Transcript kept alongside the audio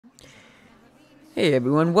Hey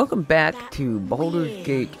everyone, welcome back to Baldur's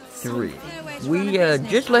Gate 3. We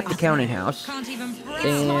just left the counting house,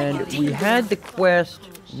 and we had the quest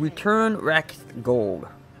Return Rak's Gold.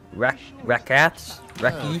 Rakats?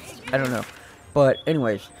 Rakith? I don't know. But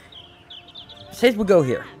anyways, it says we go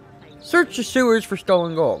here. Search the sewers for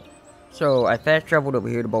stolen gold. So I fast traveled over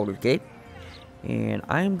here to Baldur's Gate, and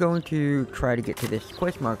I am going to try to get to this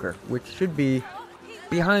quest marker, which should be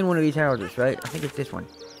behind one of these houses, right? I think it's this one.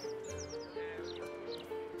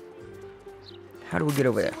 How do we get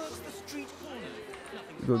over there?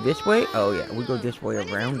 We go this way? Oh yeah, we go this way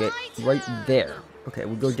around it. Right there. Okay,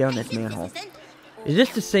 we go down this manhole. Is this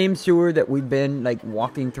the same sewer that we've been, like,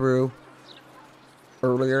 walking through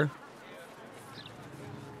earlier?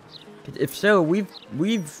 If so, we've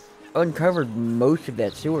uncovered most of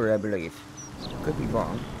that sewer, I believe. Could be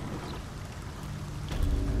wrong.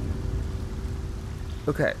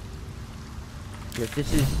 Okay.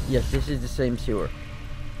 Yes, this is the same sewer.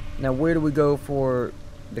 Now, where do we go for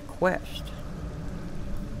the quest?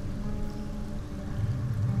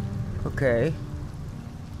 Okay.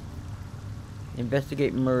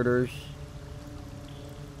 Investigate murders.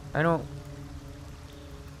 I don't...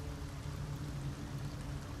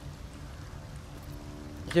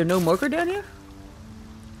 Is there no marker down here?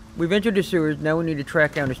 We've entered the sewers. Now we need to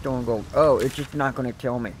track down the stolen gold. Oh, it's just not going to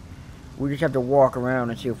tell me. We just have to walk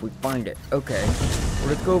around and see if we find it. Okay. Well,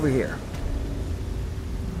 let's go over here.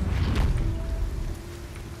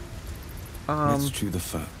 Let's chew the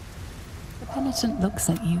fat. The penitent looks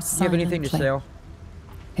at you silently. Do you have anything to sell?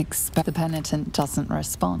 Expect the penitent doesn't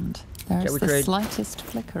respond. There is the trade? slightest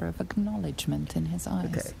flicker of acknowledgement in his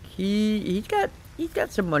eyes. Okay. He's got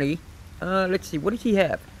some money. Let's see. What does he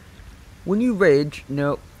have? When you rage,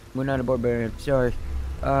 no, we're not a barbarian. Sorry.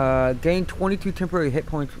 Gain 22 temporary hit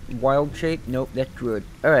points. Wild shape. Nope, that's druid.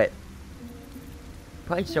 All right.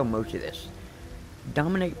 Probably sell most of this.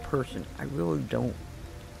 Dominate person. I really don't.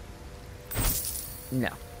 No.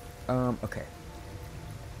 Okay.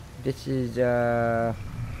 This is, 500?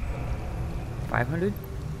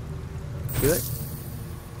 Do it?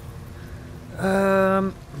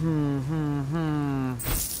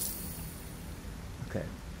 Okay.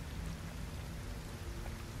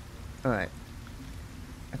 Alright.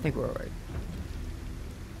 I think we're alright.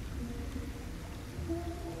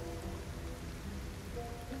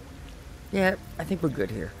 Yeah, I think we're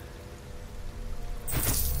good here.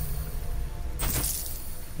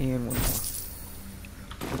 And one more.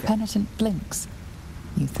 Okay. Penitent blinks,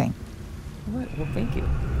 you think. Alright, well, thank you.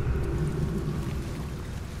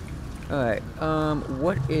 Alright,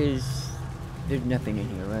 what is... There's nothing in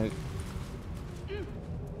here, right?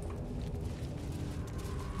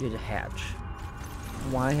 There's a hatch.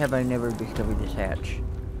 Why have I never discovered this hatch?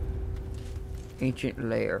 Ancient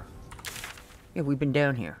lair. Yeah, we've been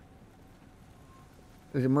down here.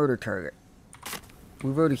 There's a murder target.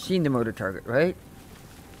 We've already seen the murder target, right?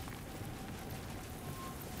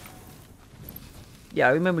 Yeah,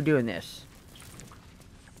 I remember doing this.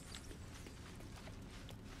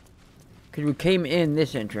 Because we came in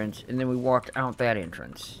this entrance, and then we walked out that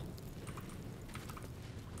entrance.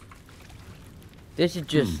 This is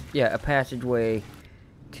just, yeah, a passageway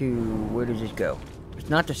to... Where does this go? It's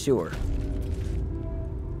not the sewer.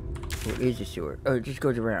 Where is the sewer? Oh, it just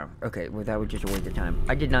goes around. Okay, well, that was just a waste of time.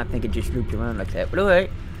 I did not think it just looped around like that. But alright,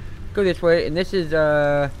 go this way. And this is,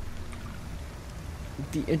 the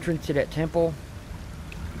entrance to that temple.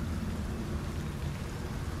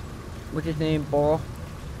 What's his name? Ball?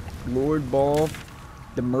 Lord Ball?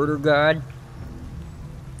 The murder god?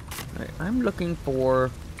 Right, I'm looking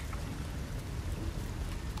for...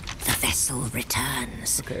 The vessel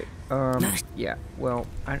returns. Okay, yeah, well,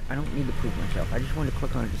 I don't need to prove myself. I just wanted to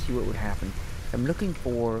click on it to see what would happen. I'm looking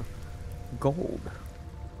for gold.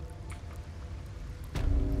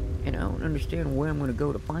 And I don't understand where I'm going to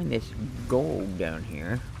go to find this gold down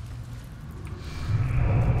here.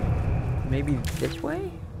 Maybe this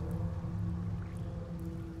way?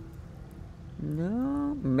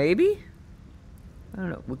 No, maybe? I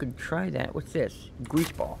don't know. We could try that. What's this?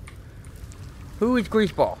 Greaseball. Who is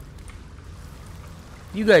Greaseball?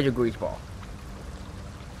 You guys are Greaseball.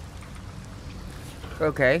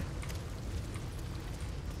 Okay.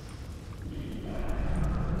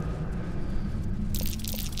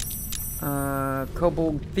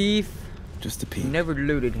 Kobold Thief. Just a peek. Never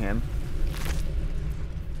looted him.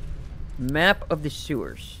 Map of the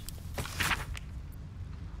sewers.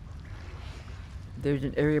 There's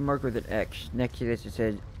an area marker with an X. Next to this it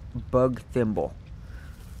says Bug Thimble.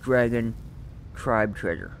 Dragon Tribe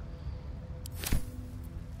Treasure.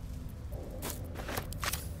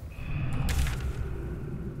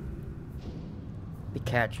 The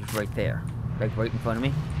catch is right there. Like right in front of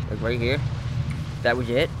me? Like right here? That was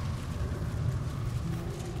it?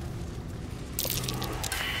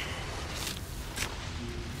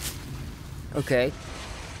 Okay.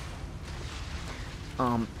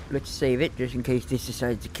 Let's save it just in case this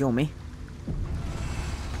decides to kill me.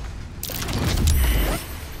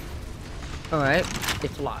 Alright,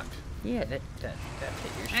 it's locked. Yeah, that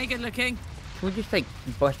figures. Hey, good looking. Can we just like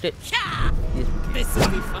bust it? Yeah. Yes. This will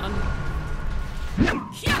be fun.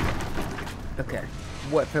 Yeah. Okay.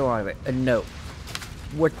 What fell out of it? A note.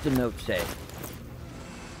 What's the note say?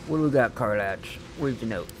 What do we got, Carlatch? Where's the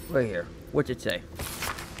note? Right here. What's it say?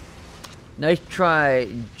 Nice try,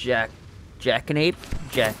 Jackanape?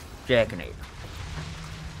 Jackanape.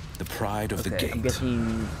 The pride of the gate. I'm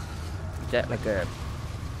guessing, is that like a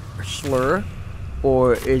slur?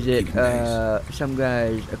 Or is it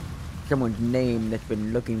someone's name that's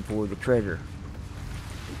been looking for the treasure?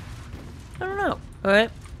 I don't know.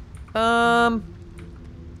 Alright.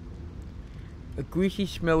 A greasy,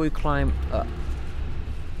 smelly climb up.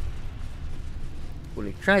 Well,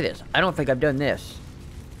 let's try this. I don't think I've done this.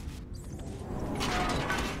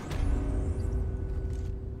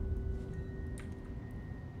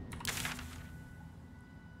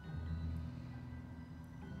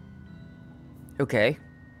 Okay.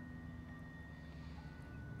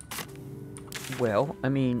 Well, I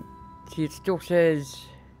mean, see, it still says...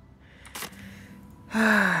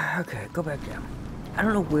 okay, go back down. I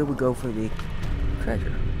don't know where we go for the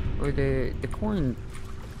treasure. Or the coin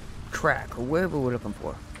track, or wherever we're looking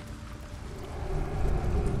for.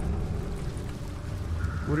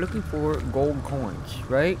 We're looking for gold coins,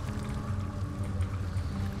 right?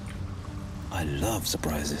 I love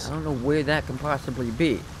surprises. I don't know where that can possibly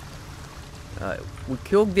be. We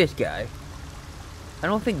killed this guy. I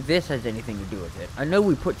don't think this has anything to do with it. I know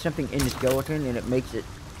we put something in the skeleton and it makes it...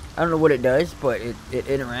 I don't know what it does, but it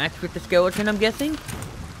interacts with the skeleton, I'm guessing.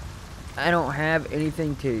 I don't have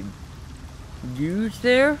anything to use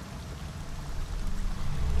there.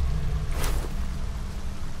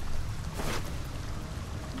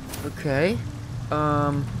 Okay.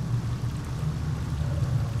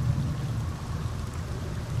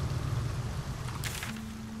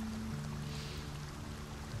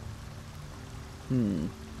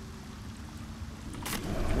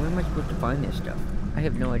 Where am I supposed to find this stuff? I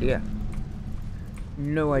have no idea.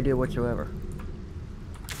 No idea whatsoever.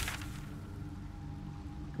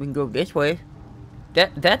 We can go this way.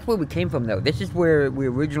 That's where we came from, though. This is where we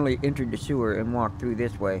originally entered the sewer and walked through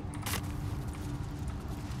this way.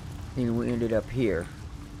 And we ended up here.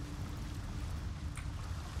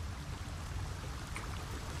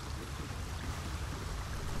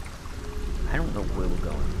 I don't know where we're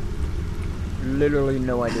going. Literally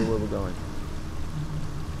no idea where we're going.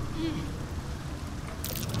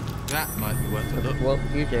 That might be worth a look. Well,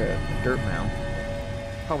 here's a dirt mound.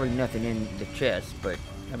 Probably nothing in the chest, but,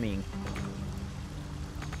 I mean,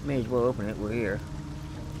 may as well open it. We're here.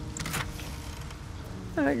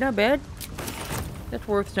 Alright, not bad. That's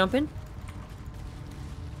worth something.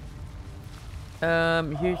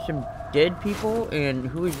 Here's some dead people, and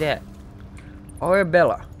who is that?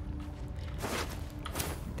 Arabella.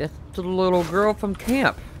 That's the little girl from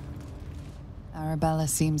camp. Arabella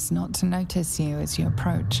seems not to notice you as you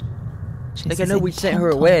approach. She's Like, I know we sent her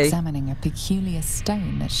away. examining a peculiar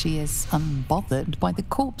stone as she is unbothered by the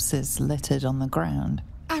corpses littered on the ground.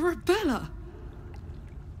 Arabella!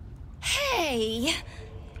 Hey!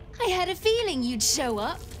 I had a feeling you'd show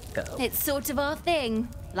up. Uh-oh. It's sort of our thing,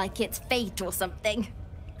 like it's fate or something.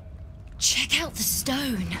 Check out the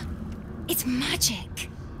stone. It's magic.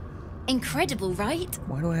 Incredible, right?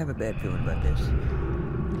 Why do I have a bad feeling about this?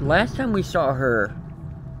 Last time we saw her,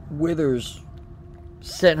 Withers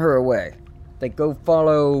sent her away. Like, go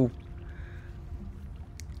follow...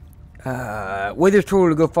 Withers told her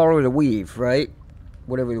to go follow the weave, right?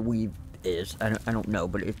 Whatever the weave is. I don't know,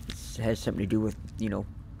 but it has something to do with, you know,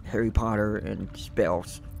 Harry Potter and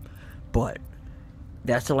spells. But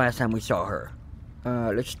that's the last time we saw her.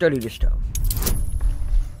 Let's study the stone.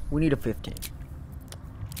 We need a 15.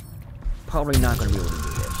 Probably not going to be able to do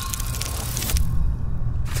this.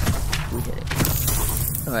 We did it.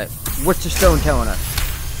 Alright, what's the stone telling us?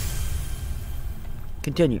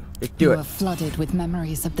 Continue. Let's do You it. are flooded with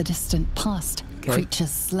memories of the distant past. Okay. Creatures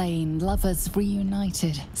slain, lovers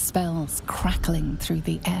reunited, spells crackling through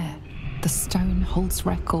the air. The stone holds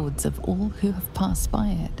records of all who have passed by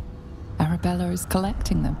it. Arabella is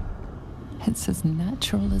collecting them. It's as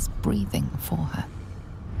natural as breathing for her.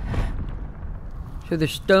 So the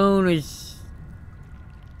stone is...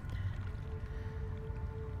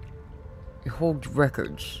 it holds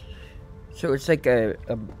records. So it's like a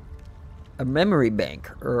a memory bank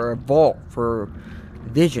or a vault for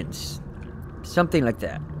visions, something like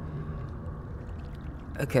that.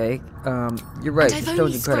 Okay, you're right. And The I've stone's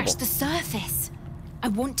only incredible. scratched the surface. I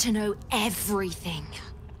want to know everything.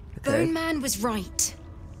 Okay. Bone Man was right.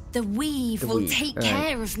 The weave The will weave, take all right.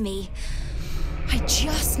 care of me. I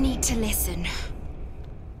just need to listen.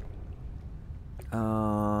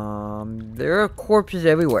 There are corpses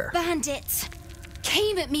everywhere. Bandits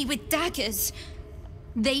came at me with daggers.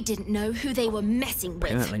 They didn't know who they were messing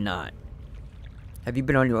with. Apparently not. Have you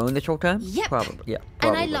been on your own this whole time? Yep. Probably, yeah. And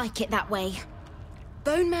Probably. I like it that way.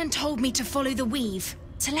 Bone Man told me to follow the weave,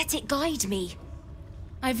 to let it guide me.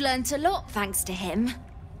 I've learnt a lot thanks to him.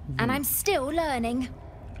 And I'm still learning.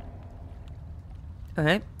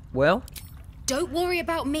 Okay, well, Don't worry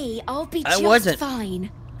about me, I'll be I just wasn't.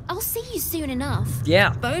 fine. I'll see you soon enough. yeah.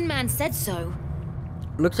 Bone Man said so.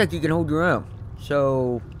 Looks like you can hold your own.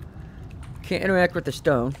 So, can't interact with the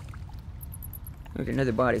stone. There's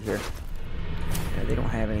another body here. Yeah, they don't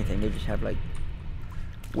have anything. They just have, like,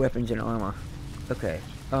 weapons and armor. Okay.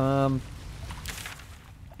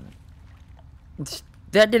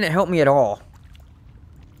 That didn't help me at all.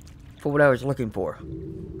 For what I was looking for.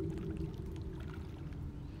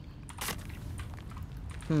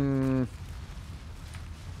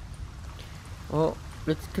 Well,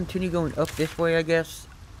 let's continue going up this way, I guess.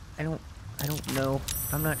 I don't know.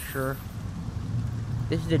 I'm not sure.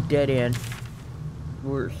 This is a dead end.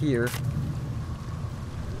 We're here.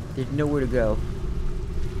 There's nowhere to go.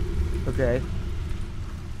 Okay.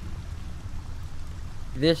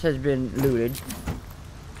 This has been looted.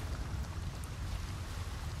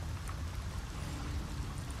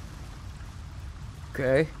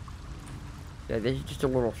 Okay. Yeah, this is just a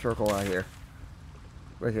little circle out here.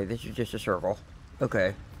 Right here, this is just a circle.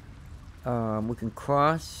 Okay. We can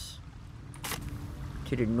cross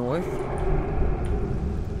to the north.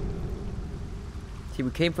 See,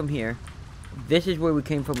 we came from here. This is where we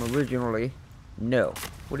came from originally. No.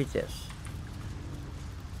 What is this?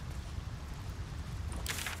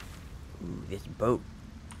 Ooh, this boat.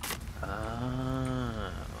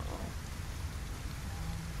 Ah.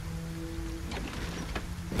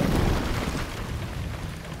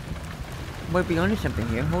 Might be onto something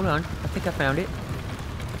here. Hold on. I think I found it.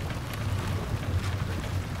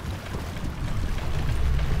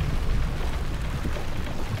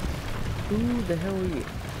 Who the hell are you?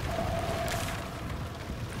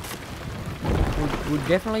 We're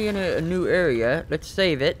definitely in a new area. Let's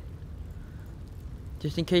save it.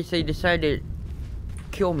 Just in case they decide to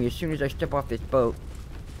kill me as soon as I step off this boat.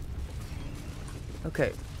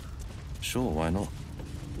 Okay. Sure, why not?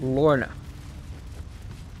 Lorna.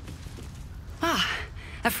 Ah,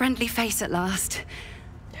 a friendly face at last.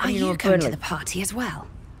 How Are do you know you I'm going to friendly? the party as well?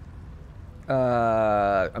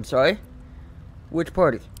 I'm sorry? Which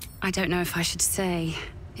party? I don't know if I should say.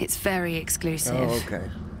 It's very exclusive. Oh, okay.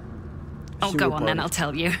 Oh, Sewer go on then, party. I'll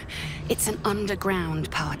tell you. It's an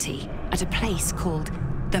underground party at a place called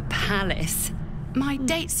the Palace. My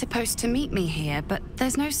date's supposed to meet me here, but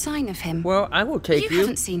there's no sign of him. Well, I will take You you.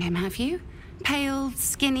 haven't seen him, have you? Pale,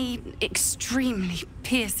 skinny, extremely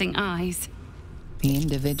piercing eyes. The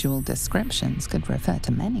individual descriptions could refer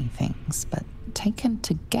to many things, but taken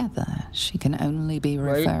together, she can only be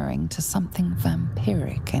Right. referring to something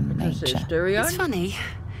vampiric in Is it nature. Asterion? It's funny.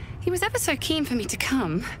 He was ever so keen for me to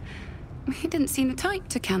come. He didn't seem the type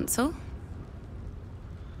to cancel.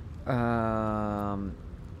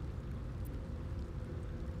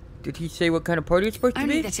 Did he say what kind of party it's supposed to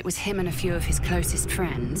Only be? that it was him and a few of his closest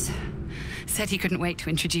friends. Said he couldn't wait to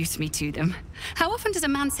introduce me to them. How often does a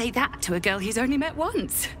man say that to a girl he's only met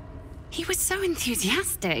once? He was so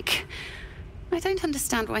enthusiastic. I don't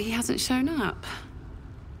understand why he hasn't shown up.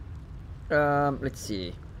 Let's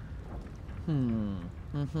see.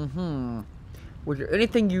 Was there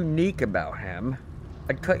anything unique about him?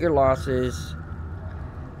 I'd cut your losses.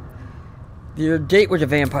 Your date was a A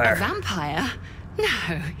vampire. vampire? No,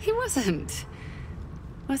 he wasn't.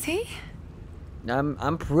 Was he?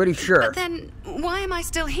 I'm pretty sure. But then, why am I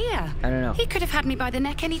still here? I don't know. He could have had me by the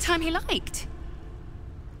neck any time he liked.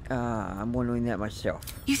 I'm wondering that myself.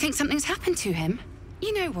 You think something's happened to him?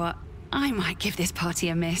 You know what? I might give this party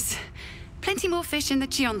a miss. Plenty more fish in the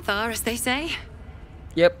Chionthar, as they say.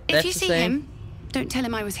 Yep, If that's you the see same. him, don't tell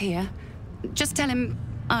him I was here. Just tell him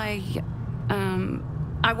I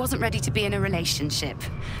wasn't ready to be in a relationship.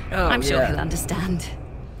 Oh, I'm sure yeah. he'll understand.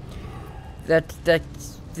 That's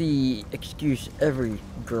the excuse every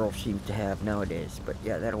girl seems to have nowadays. But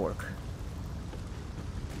yeah, that'll work.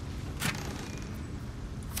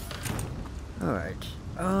 All right.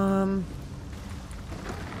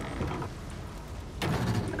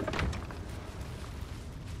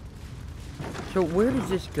 So where does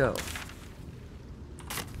this go?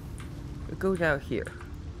 It goes out here.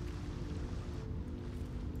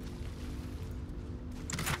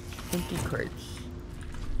 Empty crates.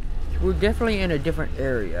 So we're definitely in a different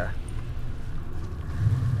area.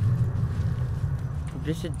 Is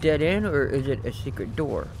this a dead end or is it a secret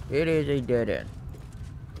door? It is a dead end.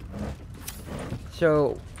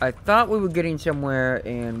 So I thought we were getting somewhere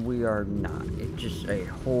and we are not. It's just a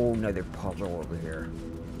whole nother puzzle over here.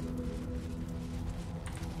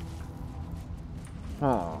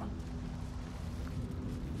 Huh.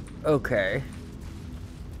 Okay.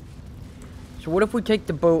 So what if we take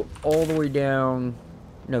the boat all the way down?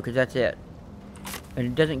 No, because that's it. And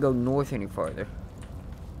it doesn't go north any farther.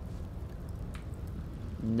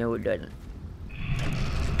 No, it doesn't.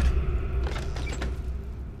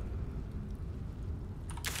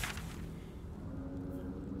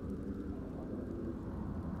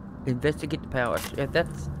 Investigate the palace. Yeah,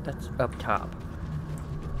 that's up top.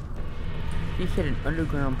 He said an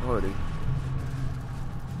underground party.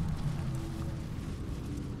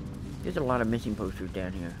 There's a lot of missing posters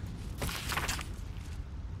down here.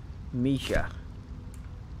 Misha.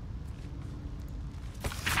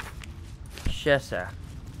 Shessa.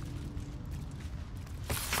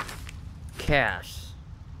 Cass.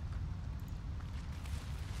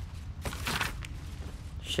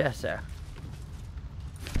 Shessa.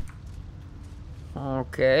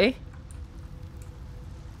 Okay.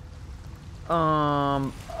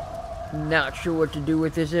 Not sure what to do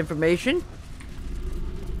with this information.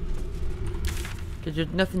 Because there's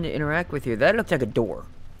nothing to interact with here. That looks like a door.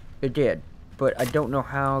 It did. But I don't know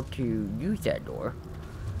how to use that door.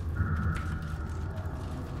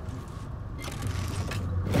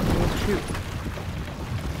 Oh, shoot.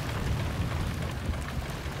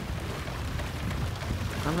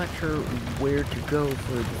 I'm not sure where to go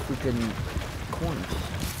for the freaking coins.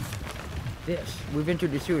 This. We've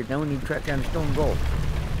entered the sewers. Now we need to track down the stone gold.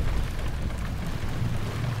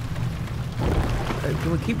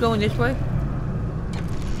 Can we keep going this way?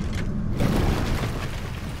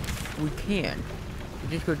 We can. We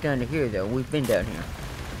just go down to here, though. We've been down here.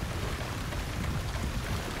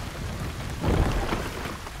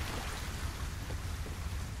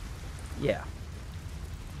 Yeah.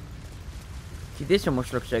 See, this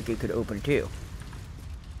almost looks like it could open, too.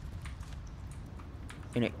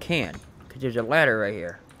 And it can. Because there's a ladder right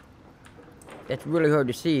here. That's really hard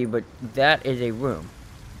to see, but that is a room.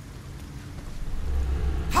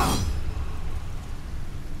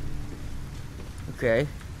 Okay.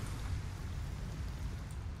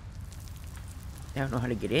 I don't know how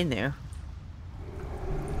to get in there.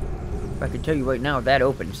 But I can tell you right now, that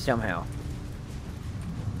opens somehow.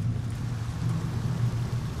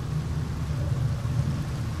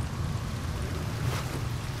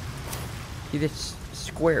 See this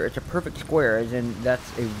square? It's a perfect square, as in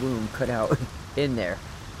that's a room cut out in there.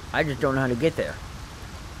 I just don't know how to get there.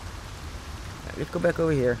 Right, let's go back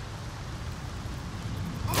over here.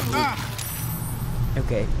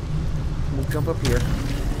 Okay. We'll jump up here.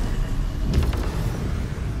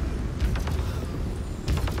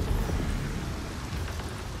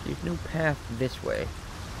 There's no path this way.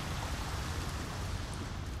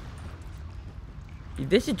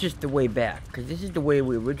 This is just the way back, because this is the way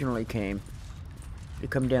we originally came. To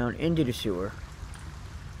come down into the sewer.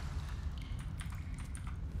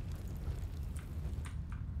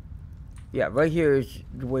 Yeah, right here is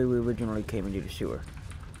the way we originally came into the sewer.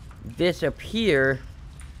 This up here...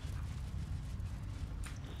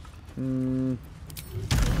 why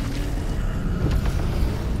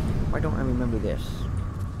don't I remember this?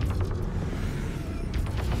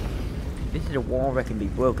 This is a wall that can be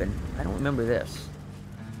broken. I don't remember this.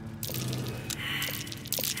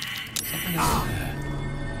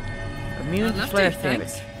 Immune to slash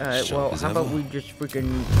damage. Alright, well, how about we just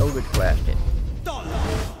freaking Eldritch Blast it?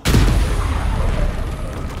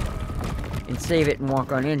 And save it and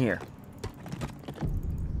walk on in here.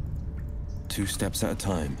 2 steps at a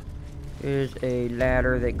time. There's a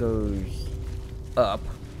ladder that goes up.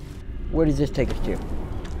 Where does this take us to?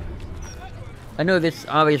 I know this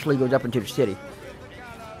obviously goes up into the city.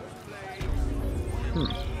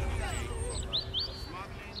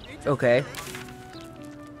 Okay.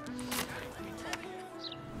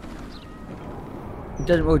 It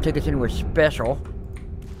doesn't really take us anywhere special.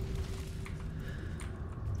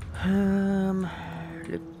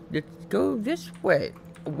 Let's go this way.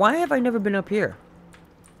 Why have I never been up here?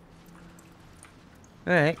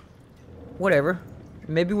 Alright. Whatever.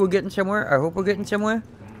 Maybe we're getting somewhere. I hope we're getting somewhere.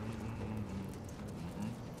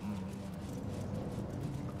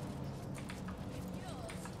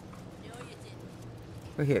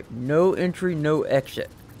 Right here. No entry, no exit.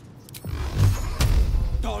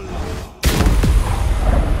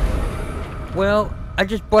 Well, I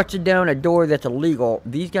just busted down a door that's illegal.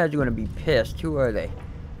 These guys are gonna be pissed. Who are they?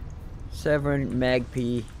 Severn,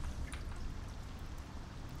 Magpie.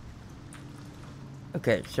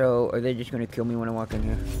 Okay, so are they just gonna kill me when I walk in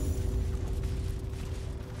here?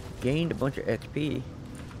 Gained a bunch of XP.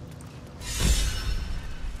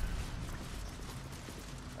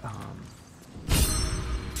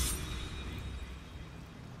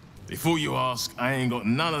 Before you ask, I ain't got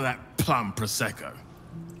none of that plum prosecco.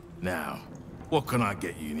 Now, what can I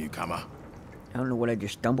get you, newcomer? I don't know what I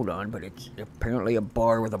just stumbled on, but it's apparently a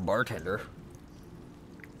bar with a bartender.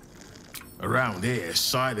 Around here,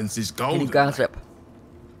 silence is golden. Any gossip?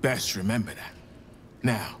 Best remember that.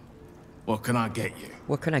 Now, what can I get you?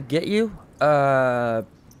 What can I get you? What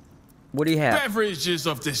do you have? Beverages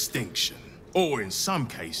of distinction, or in some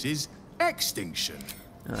cases, extinction.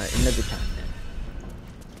 Alright, another time then.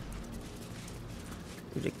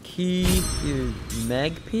 There's a key. Here's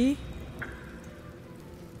Magpie.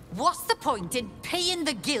 What's the point in paying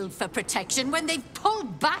the guild for protection when they've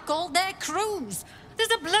pulled back all their crews?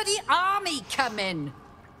 There's a bloody army coming.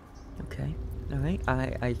 Okay. Alright,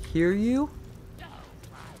 I hear you.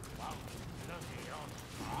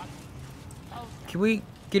 Can we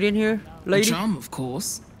get in here, lady? A charm, of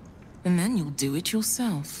course. And then you'll do it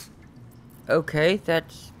yourself. Okay,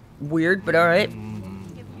 that's weird, but alright.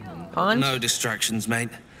 Hans? No distractions, mate.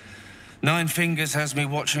 Nine Fingers has me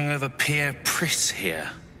watching over Pierre Priss here.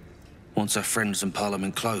 Wants her friends in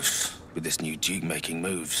Parliament close with this new Duke making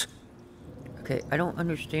moves. Okay, I don't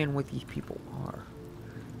understand what these people are.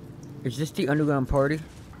 Is this the underground party?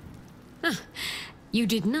 You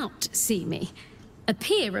did not see me. A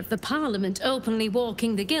peer of the Parliament openly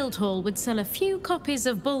walking the Guildhall would sell a few copies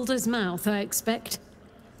of Baldur's Mouth, I expect.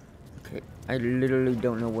 Okay, I literally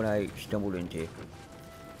don't know what I stumbled into.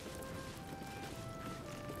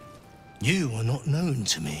 You are not known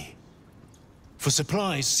to me. For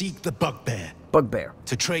supplies, seek the Bugbear. Bugbear.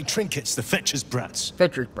 To trade trinkets, the Fetcher's Brats.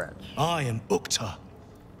 Fetcher's Brats. I am Uktar,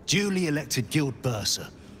 duly elected Guild Bursar,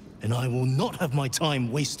 and I will not have my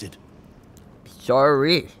time wasted.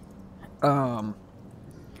 Sorry.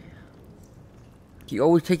 You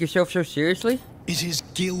always take yourself so seriously? It is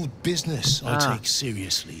guild business I take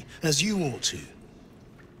seriously, as you ought to.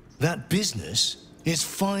 That business is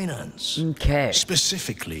finance. Okay.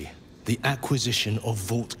 Specifically, the acquisition of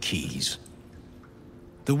vault keys.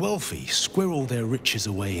 The wealthy squirrel their riches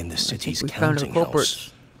away in the city's counting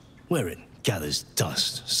house, where it gathers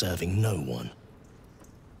dust, serving no one.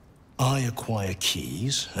 I acquire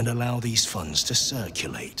keys and allow these funds to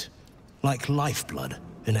circulate, like lifeblood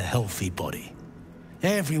in a healthy body.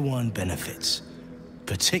 Everyone benefits,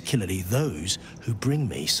 particularly those who bring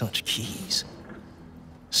me such keys.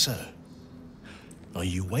 So, are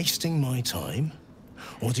you wasting my time,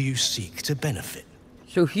 or do you seek to benefit?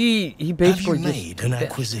 So he basically Have you made an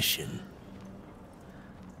acquisition?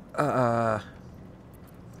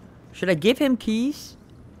 Should I give him keys?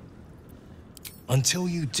 Until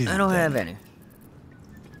you do, I don't have any.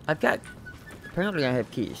 Apparently I have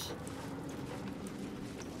keys.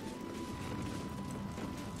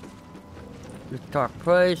 Let's talk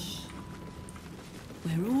price.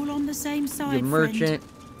 We're all on the same side, The merchant,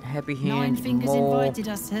 friend. Happy Hand, Nine Fingers Mole. invited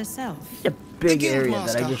us herself. It's a big area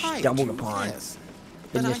that I just stumbled upon. Yes.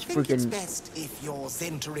 In But this I think it's freaking... best if your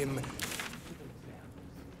interim.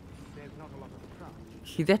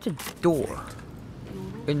 See, that's a door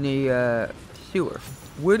in the sewer.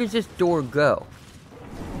 Where does this door go?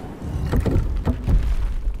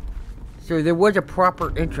 So there was a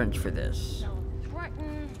proper entrance for this. No one to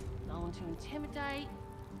threaten, no one to intimidate.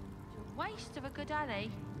 It's a waste of a good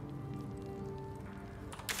alley.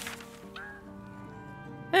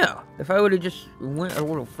 Yeah, if I would have just went a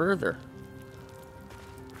little further.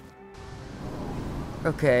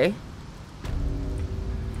 Okay.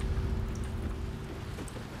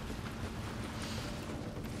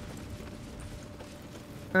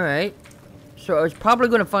 Alright. So I was probably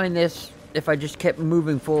going to find this if I just kept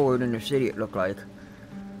moving forward in the city, it looked like.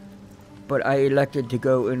 But I elected to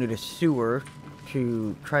go into the sewer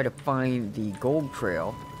to try to find the gold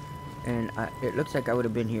trail. And it looks like I would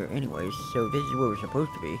have been here anyways, so this is where we're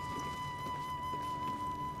supposed to be.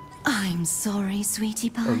 I'm sorry, sweetie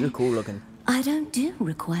pie. Oh, you're cool looking. I don't do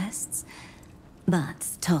requests.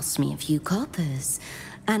 But toss me a few coppers,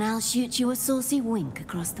 and I'll shoot you a saucy wink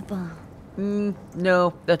across the bar.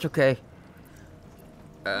 No, that's okay.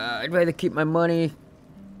 I'd rather keep my money.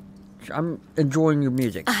 I'm enjoying your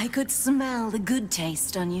music. I could smell the good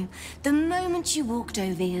taste on you the moment you walked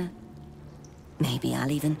over here. Maybe I'll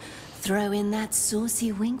even throw in that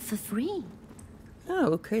saucy wink for free.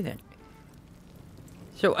 Oh, okay then.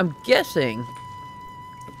 So I'm guessing,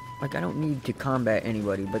 like, I don't need to combat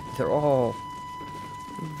anybody, but they're all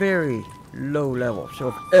very low level. So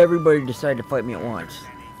if everybody decided to fight me at once,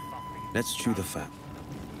 let's chew the fat.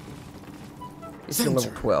 It's a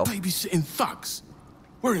level 12. Babysitting thugs.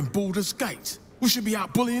 We're in Baldur's Gate. We should be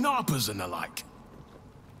out bullying harpers and the like.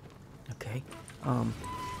 Okay.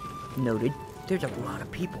 Noted. There's a lot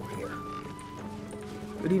of people here.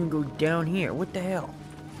 It even goes down here. What the hell?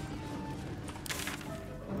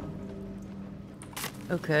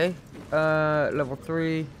 Okay. Level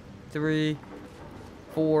 3, 3,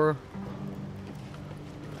 4.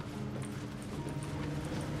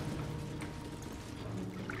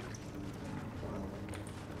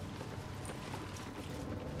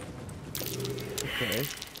 Okay.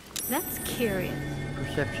 That's curious.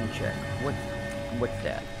 Perception check. What's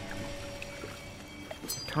that?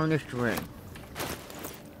 Tarnished ring.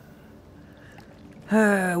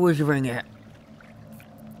 Where's the ring at?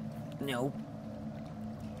 No.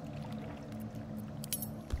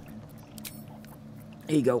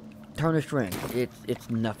 There you go. Tarnished ring. It's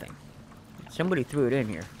nothing. Somebody threw it in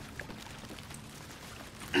here.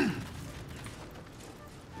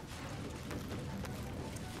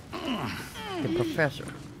 The professor.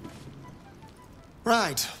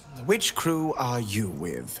 Right. Which crew are you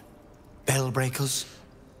with? Bellbreakers?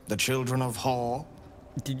 The Children of Hor?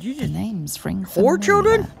 Did you just... The names ring Hor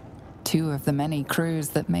children? Two of the many crews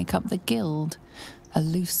that make up the Guild. A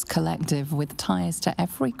loose collective with ties to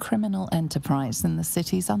every criminal enterprise in the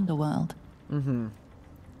city's underworld. Mm-hmm.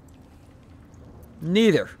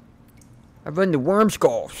 Neither. I run the Worm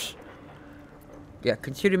Skulls. Yeah,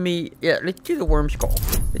 consider me... Yeah, let's do the Worm Skull.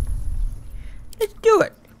 Let's do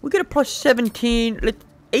it. We get a plus 17. Let's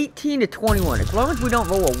 18 to 21. As long as we don't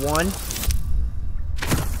roll a 1.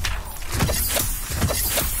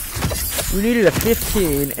 We needed a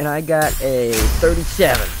 15, and I got a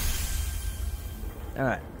 37.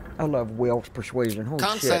 Alright. I love Wales Persuasion. Holy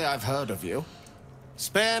Can't shit. say I've heard of you.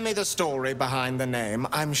 Spare me the story behind the name.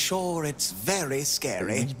 I'm sure it's very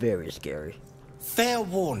scary. It's very scary. Fair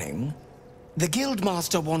warning. The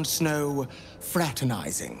Guildmaster wants no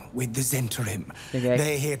fraternizing with the Zentarim. Okay.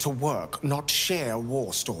 They're here to work, not share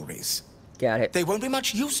war stories. Got it. They won't be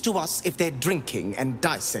much use to us if they're drinking and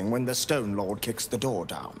dicing when the Stone Lord kicks the door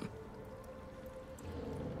down.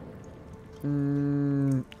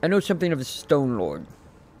 I know something of the Stone Lord.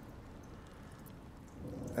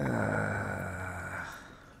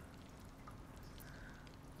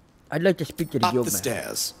 I'd like to speak to the Up the guildmaster.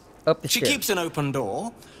 stairs. Up the She stairs. keeps an open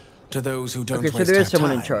door to those who don't Okay, so waste there her is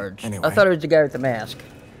someone in time, charge. anyway. I thought it was the guy with the mask.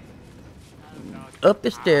 Up the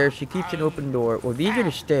stairs, she keeps an open door. Well, these are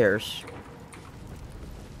the stairs.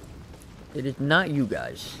 It is not you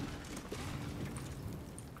guys.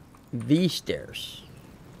 These stairs.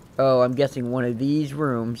 Oh, I'm guessing one of these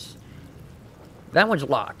rooms. That one's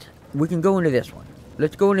locked. We can go into this one.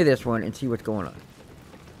 Let's go into this one and see what's going on.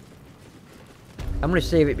 I'm going to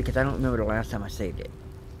save it because I don't remember the last time I saved it.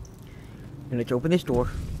 And let's open this door.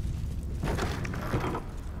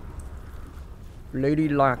 Lady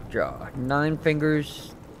Lockjaw. 9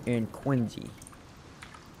 Fingers and Quincy.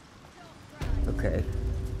 Okay.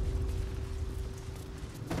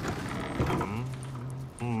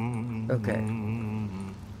 Okay.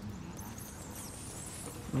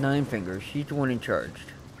 9 Fingers. She's the one in charge.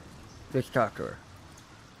 Let's talk to her.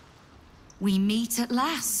 We meet at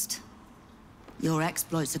last. Your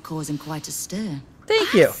exploits are causing quite a stir.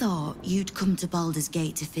 Thank you. I thought you'd come to Baldur's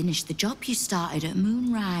Gate to finish the job you started at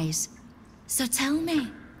Moonrise. So tell me,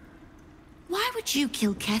 why would you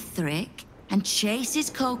kill Ketherick and chase his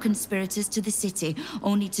co-conspirators to the city,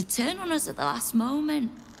 only to turn on us at the last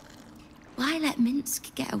moment? Why let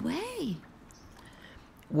Minsk get away?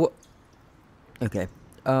 What? Okay.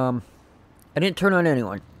 I didn't turn on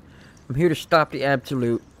anyone. I'm here to stop the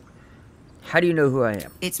Absolute. How do you know who I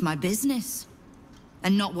am? It's my business,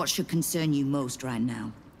 and not what should concern you most right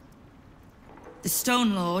now. The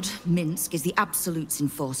Stone Lord, Minsk, is the Absolute's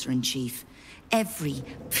enforcer-in-chief. Every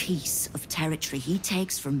piece of territory he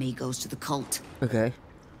takes from me goes to the cult. Okay.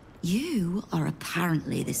 You are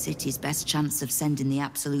apparently the city's best chance of sending the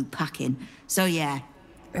Absolute packing. So yeah,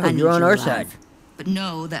 Oh, I need you're on you our alive. side. But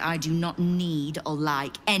know that I do not need or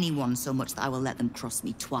like anyone so much that I will let them cross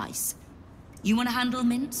me twice. You want to handle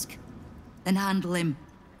Minsk? Then handle him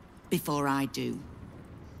before I do.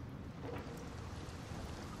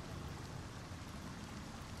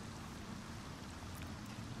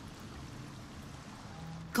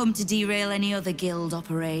 Come to derail any other guild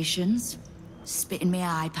operations? Spit in my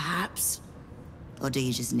eye, perhaps? Or do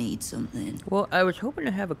you just need something? Well, I was hoping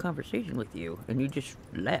to have a conversation with you, and you just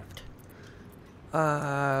left.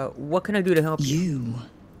 What can I do to help you? You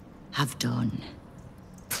have done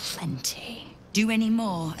plenty. Do any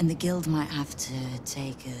more, and the guild might have to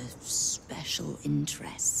take a special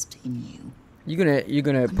interest in you. You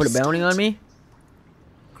gonna put a bounty on me?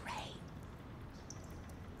 Great.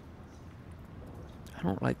 I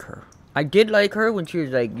don't like her. I did like her when she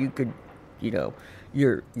was like, you could, you know,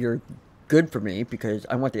 you're good for me because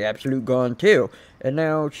I want the absolute gone too. And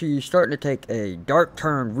now she's starting to take a dark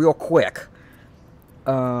turn real quick.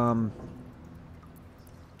 The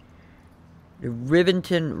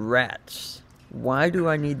Rivington Rats. Why do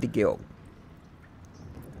I need the guild?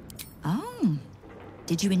 Oh.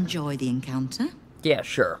 Did you enjoy the encounter? Yeah,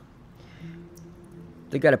 sure.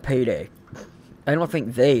 They got a payday. I don't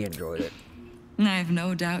think they enjoyed it. I have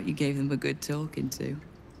no doubt you gave them a good talking to.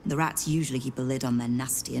 The rats usually keep a lid on their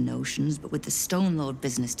nastier notions, but with the Stone Lord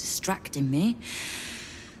business distracting me,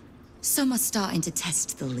 some are starting to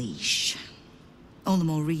test the leash. All the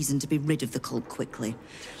more reason to be rid of the cult quickly.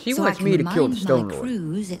 She wants me to kill the Stone Lord. My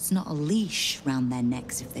crews, it's not a leash round their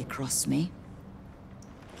necks if they cross me.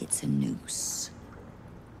 It's a noose.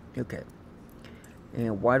 Okay.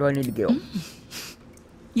 And why do I need the guild?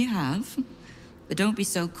 You have. But don't be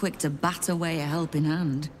so quick to bat away a helping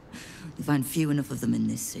hand. You find few enough of them in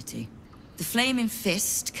this city. The Flaming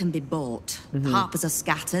Fist can be bought. The Harpers are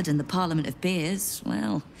scattered, and the Parliament of Peers,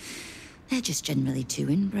 well, they're just generally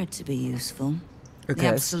too inbred to be useful. Okay. The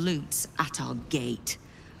Absolute's at our gate,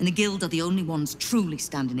 and the Guild are the only ones truly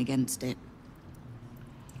standing against it.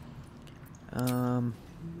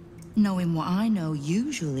 Knowing what I know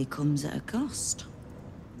usually comes at a cost.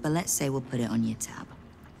 But let's say we'll put it on your tab.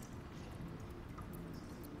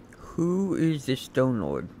 Who is this Stone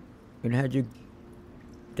Lord? And had your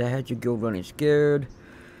guild running scared?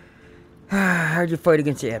 How'd you fight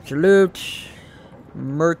against the Absolute?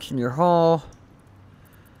 Mercs in your hall?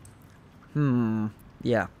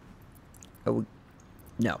 Yeah. Oh,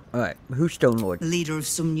 no. Alright. Who's Stone Lord? Leader of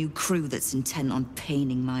some new crew that's intent on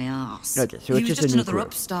paining my arse. Okay, so he it's was just a new another crew.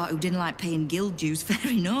 upstart who didn't like paying guild dues,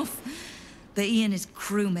 fair enough. But he and his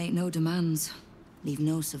crew make no demands. Leave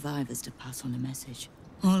no survivors to pass on a message.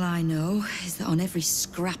 All I know is that on every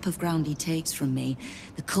scrap of ground he takes from me,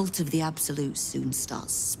 the cult of the Absolute soon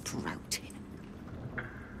starts sprouting.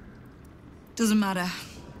 Doesn't matter.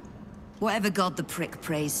 Whatever god the prick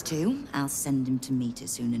prays to, I'll send him to meet it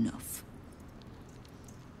soon enough.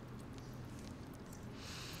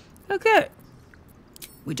 Okay.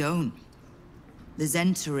 We don't. The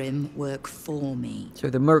Zentarim work for me.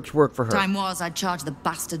 So the mercs work for her. Time was I'd charge the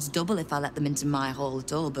bastards double if I let them into my hall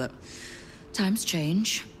at all, but times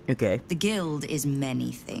change. Okay. The guild is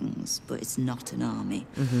many things, but it's not an army.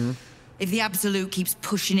 If the Absolute keeps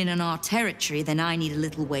pushing in on our territory, then I need a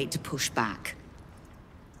little weight to push back.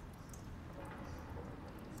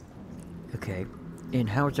 Okay. And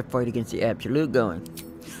how's the fight against the Absolute going?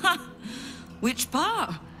 Which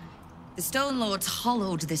part? The Stone Lords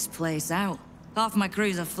hollowed this place out. Half my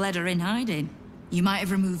crews have fled or in hiding. You might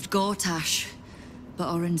have removed Gortash,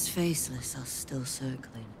 but Orin's Faceless are still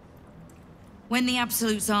circling. When the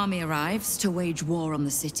Absolute's army arrives to wage war on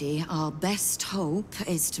the city, our best hope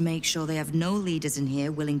is to make sure they have no leaders in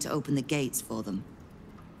here willing to open the gates for them.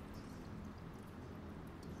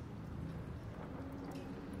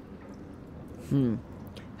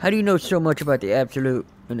 How do you know so much about the Absolute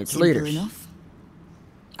and its leaders? Simple enough.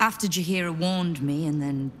 After Jaheira warned me and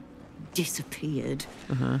then disappeared,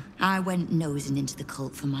 I went nosing into the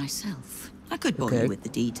cult for myself. I could bore you with the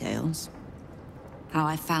details. How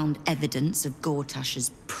I found evidence of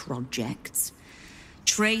Gortash's projects,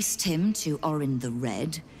 traced him to Orin the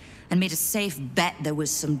Red, and made a safe bet there was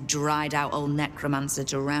some dried-out old necromancer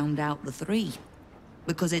to round out the three.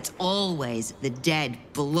 Because it's always the dead,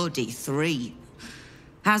 bloody three.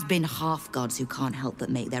 Has been half-gods who can't help but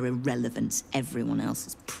make their irrelevance everyone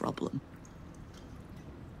else's problem.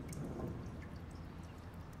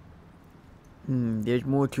 There's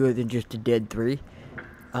more to it than just the dead three.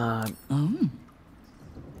 Oh.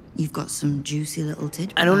 You've got some juicy little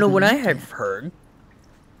tidbits. I don't know what I have heard.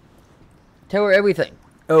 Tell her everything.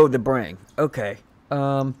 Oh, the brang. Okay.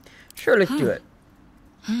 Sure, let's do it.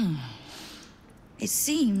 It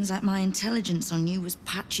seems like my intelligence on you was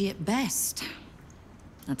patchy at best.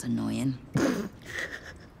 That's annoying.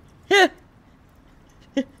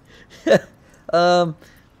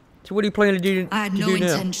 So what are you planning to do? I had no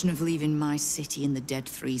intention of leaving my city in the Dead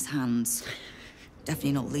Three's hands.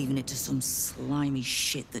 Definitely not leaving it to some slimy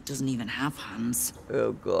shit that doesn't even have hands.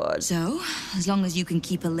 Oh, God. So, as long as you can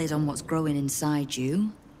keep a lid on what's growing inside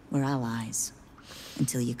you, we're allies.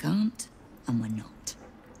 Until you can't, and we're not.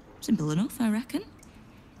 Simple enough, I reckon.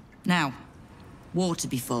 Now, war to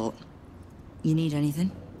be fought. You need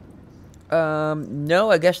anything?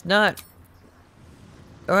 No, I guess not.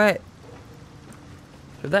 Alright.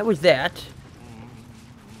 So that was that.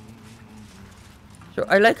 So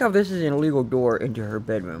I like how this is an illegal door into her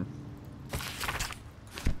bedroom.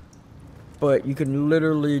 But you can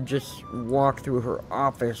literally just walk through her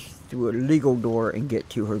office through a legal door and get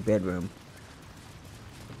to her bedroom.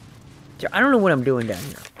 So I don't know what I'm doing down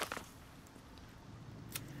here.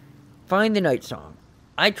 Find the Nightsong.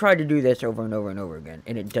 I tried to do this over and over and over again,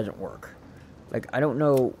 and it doesn't work. Like, I don't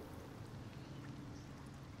know.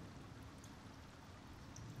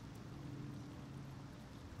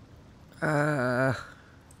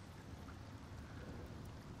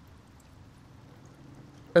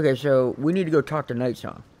 Okay, so we need to go talk to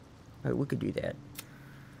Nightsong. Right, we could do that.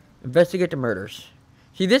 Investigate the murders.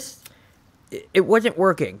 See, this, it wasn't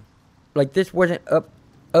working. Like, this wasn't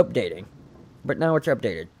updating. But now it's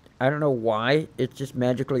updated. I don't know why. It's just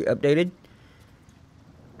magically updated.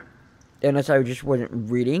 Unless I just wasn't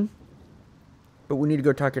reading. But we need to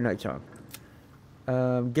go talk to Nightsong.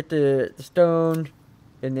 Get the stone.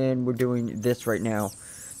 And then we're doing this right now.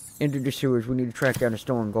 Into the sewers. We need to track down the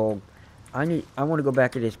stolen gold. I want to go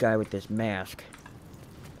back to this guy with this mask.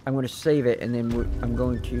 I'm going to save it. And then I'm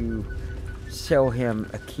going to sell him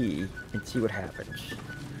a key. And see what happens.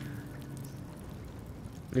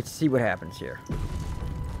 Let's see what happens here.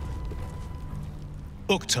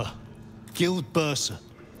 Ukta, Guild Bursar.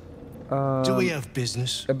 Do we have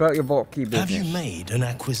business? About your vault key business. Have you made an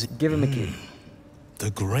acquisition? Give him a key.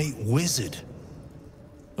 The Great Wizard.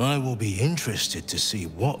 I will be interested to see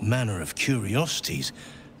what manner of curiosities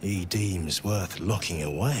he deems worth locking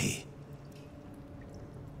away.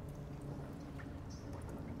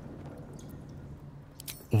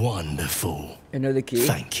 Wonderful. Another key.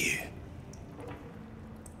 Thank you.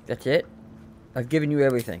 That's it? I've given you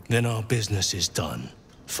everything. Then our business is done,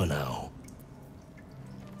 for now.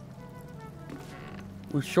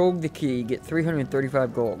 We sold the key, get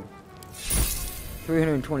 335 gold.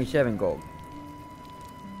 327 gold.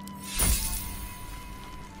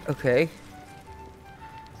 Okay.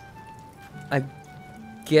 I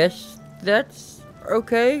guess that's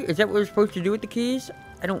okay. Is that what we're supposed to do with the keys?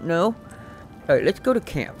 I don't know. Alright, let's go to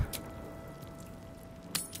camp.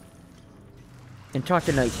 And talk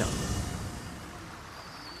to Nightsong.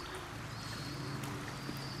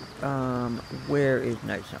 Where is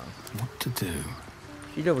Nightsong? What to do?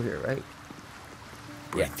 She's over here, right?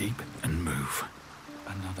 Breathe deep and move.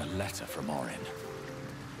 Another letter from Orin.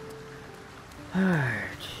 Alright.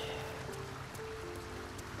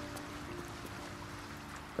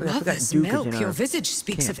 Mother's milk, your visage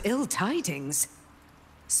speaks of ill tidings.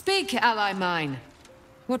 Speak, ally mine.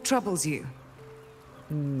 What troubles you?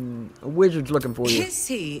 A wizard's looking for you. Is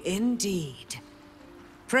he indeed?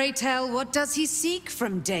 Pray tell, what does he seek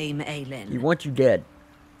from Dame Aelin? He wants you dead.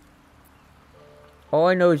 All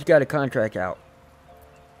I know is he got a contract out.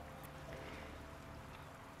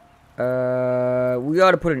 We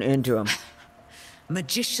ought to put an end to him.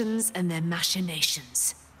 Magicians and their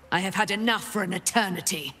machinations. I have had enough for an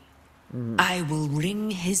eternity. I will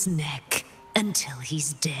wring his neck until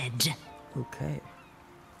he's dead. Okay.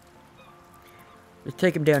 Let's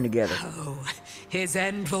take him down together. Oh, his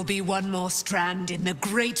end will be one more strand in the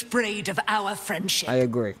great braid of our friendship. I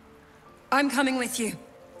agree. I'm coming with you.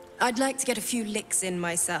 I'd like to get a few licks in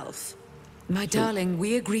myself. My darling,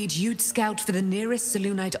 we agreed you'd scout for the nearest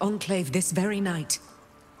Selûnite enclave this very night.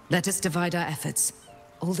 Let us divide our efforts.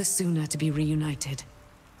 All the sooner to be reunited.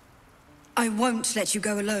 I won't let you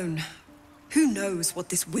go alone. Who knows what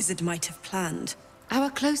this wizard might have planned? Our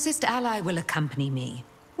closest ally will accompany me,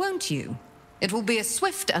 won't you? It will be a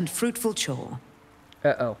swift and fruitful chore.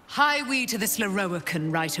 Uh-oh. Hie we to the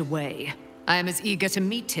Slaroakan right away. I am as eager to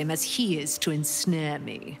meet him as he is to ensnare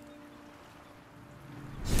me.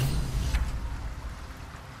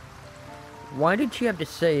 Why did she have to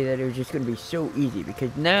say that it was just going to be so easy?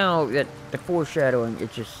 Because now that the foreshadowing,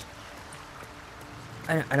 it's just...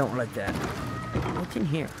 I don't like that. What's in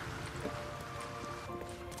here?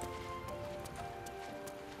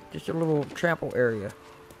 Just a little chapel area.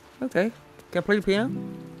 Okay. Can I play the piano?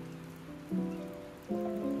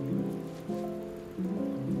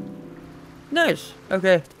 Nice.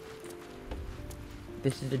 Okay.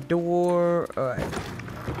 This is the door. Alright.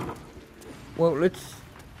 Well, let's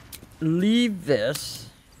leave this.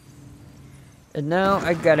 And now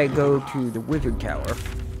I gotta go to the wizard tower.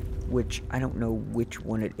 Which I don't know which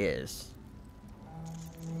one it is.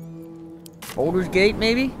 Baldur's Gate,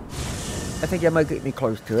 maybe? I think that might get me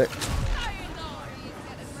close to it.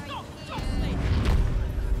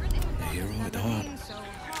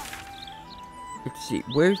 Let's see,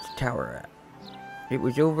 where's the tower at? It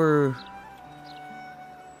was over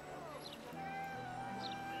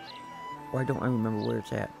Why don't I remember where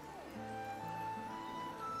it's at?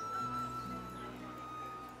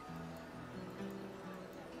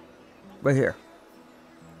 Right here.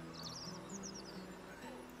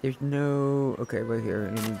 There's no... Okay, right here.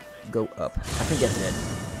 And then we go up. I think that's it.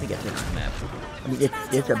 I think that's it on the map. I mean,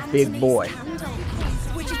 it's a big boy.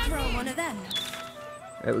 Would you throw one of them?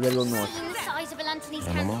 Alright, we gotta go north. Seen the size of a Anthony's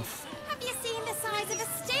And I'm candle? off. Have you seen the size of a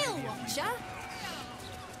steel watcher?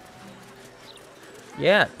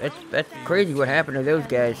 Yeah, that's crazy what happened to those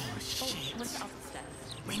guys.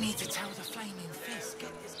 We need to tell the Flaming Fist.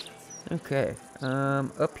 Okay,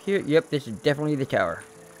 up here. Yep, this is definitely the tower.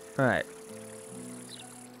 Alright.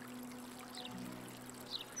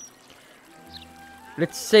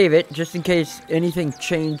 Let's save it, just in case anything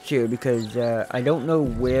changed here, because I don't know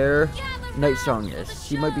where Nightsong is.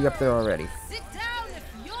 She might be up there already. Sit down if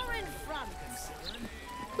you're in front.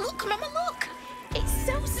 Look, Mama, look! It's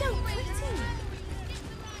so pretty.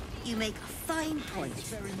 You make a fine point.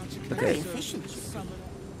 Very Okay. efficient.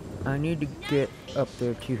 I need to get up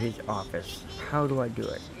there to his office. How do I do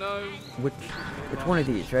it? No. Which one of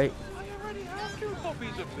these, right? I already have 2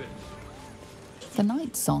 copies of this. The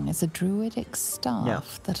Nightsong is a druidic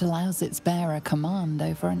staff that allows its bearer command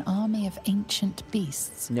over an army of ancient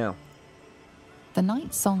beasts. No. The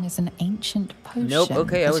Nightsong is an ancient potion Nope,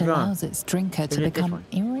 okay, I was that wrong. allows its drinker to Is it this become one?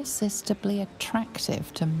 irresistibly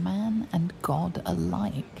attractive to man and god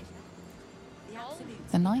alike.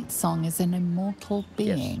 The Nightsong is an immortal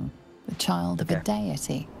being, the child of a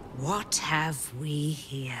deity. What have we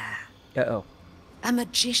here? Uh-oh. A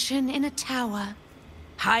magician in a tower,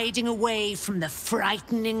 hiding away from the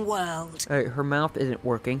frightening world. Alright, her mouth isn't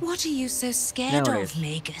working. What are you so scared Now it of, is.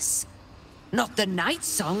 Magus? Not the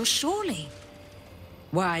Nightsong, surely.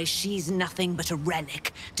 Why, she's nothing but a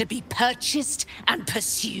relic to be purchased and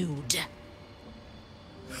pursued.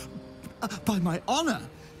 By my honor,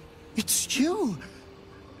 it's you.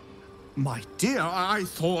 My dear, I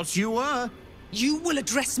thought you were... You will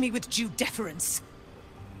address me with due deference.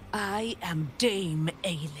 I am Dame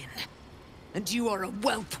Aelin. And you are a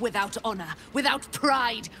whelp without honor, without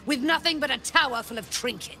pride, with nothing but a tower full of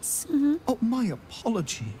trinkets. Oh, my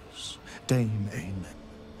apologies, Dame Aelin.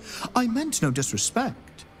 I meant no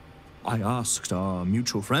disrespect. I asked our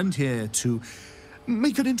mutual friend here to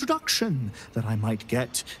make an introduction that I might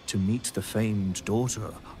get to meet the famed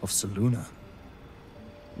daughter of Selûne.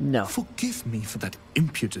 No. Forgive me for that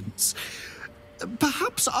impudence.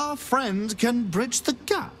 Perhaps our friend can bridge the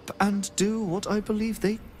gap and do what I believe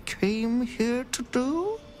they came here to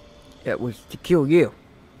do? That was to kill you.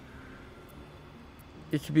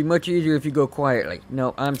 It should be much easier if you go quietly.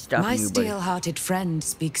 No, I'm stopping My you, buddy. steel-hearted friend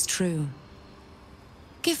speaks true.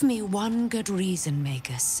 Give me one good reason,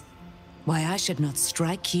 Magus, why I should not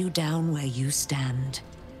strike you down where you stand.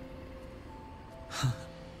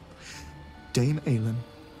 Dame Aelin,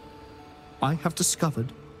 I have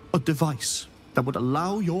discovered a device that would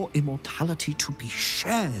allow your immortality to be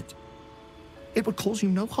shared. It would cause you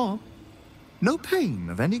no harm, no pain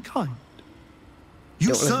of any kind. You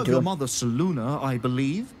Don't listen serve to your him. mother Selûne, I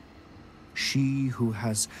believe. She who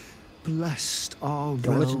has blessed our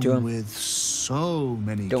Don't listen to realm him. with so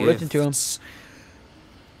many Don't gifts. listen to him.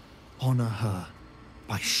 Honor her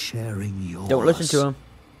by sharing yours. Don't listen to him.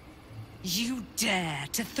 You dare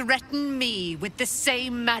to threaten me with the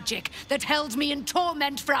same magic that held me in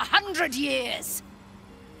torment for 100 years?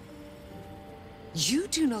 You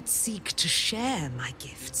do not seek to share my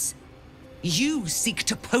gifts. You seek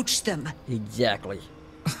to poach them. Exactly.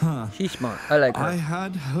 She's smart. I like her. I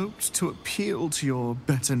had hoped to appeal to your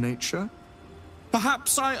better nature.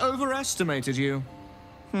 Perhaps I overestimated you.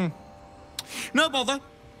 No bother.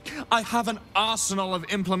 I have an arsenal of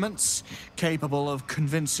implements capable of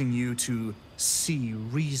convincing you to see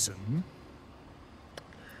reason.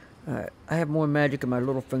 Alright, I have more magic in my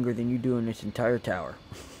little finger than you do in this entire tower.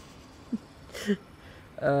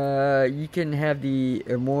 You can have the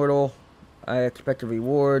immortal. I expect a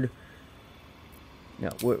reward. No,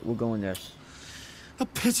 we're going this. A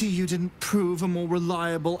pity you didn't prove a more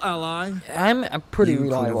reliable ally. I'm a pretty You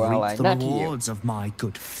reliable could have ally, reaped the not to you. rewards of my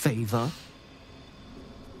good favor.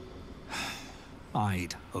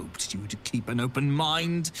 I'd hoped you'd keep an open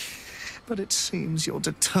mind, but it seems you're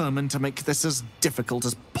determined to make this as difficult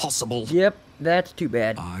as possible. Yep, that's too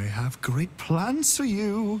bad. I have great plans for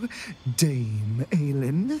you, Dame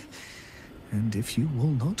Aelin. And if you will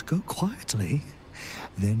not go quietly,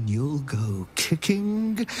 then you'll go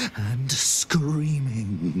kicking and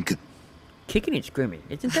screaming. Kicking and screaming.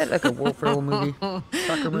 Isn't that like a Warfare movie?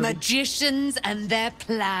 Soccer movie? Magicians and their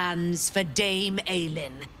plans for Dame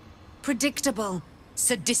Aelin. Predictable,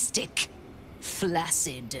 sadistic,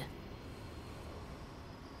 flaccid.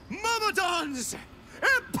 Move Myrmidons!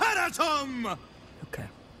 Imperatum! Okay,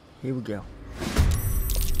 here we go.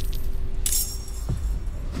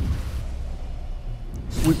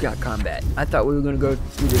 We've got combat. I thought we were going to go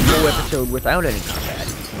through this whole episode without any combat.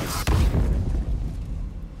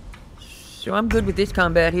 So I'm good with this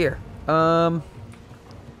combat here. Guys,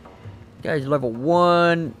 level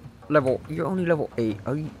 1. You're only level 8.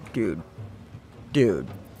 Oh, you, dude. Dude.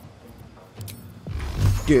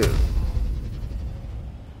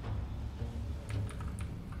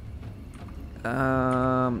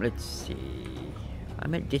 Let's see.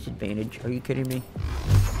 I'm at disadvantage. Are you kidding me?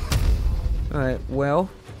 Alright, well.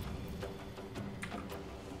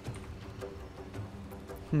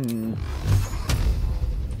 No,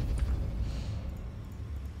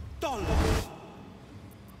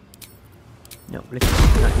 let's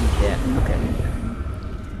not use that. Okay.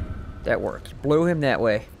 That works. Blow him that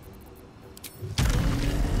way.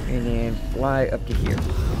 And then fly up to here.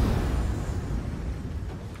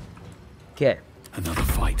 Okay. Another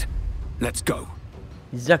fight. Let's go.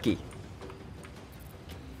 Zucky.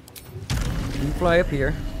 You fly up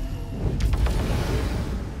here.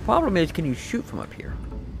 Problem is, can you shoot from up here?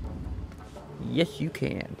 Yes, you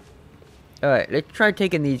can. Alright, let's try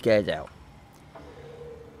taking these guys out.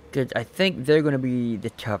 Because I think they're going to be the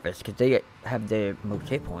toughest. Because they have the most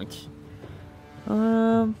hit points.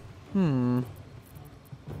 What do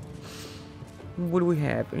we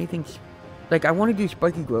have? Anything... Like, I want to do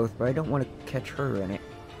spiky growth, but I don't want to catch her in it.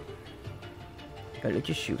 Alright, let's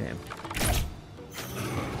just shoot him.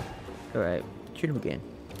 Alright, shoot him again.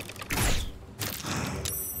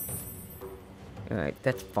 Alright,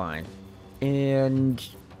 that's fine. And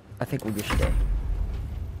I think we'll just stay.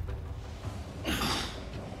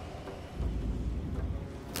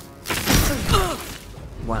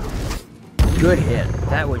 Wow. Good hit.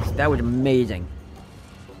 That was amazing.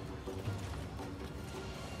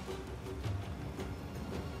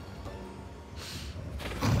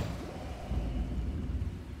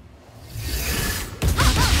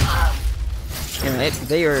 Alright,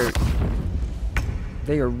 they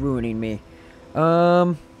are ruining me.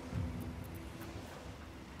 I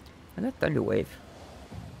got Thunder Wave.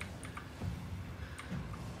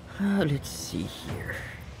 Let's see here.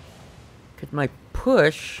 Cause my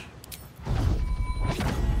push.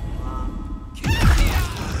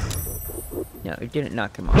 No, it didn't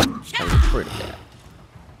knock him off. I was afraid of that.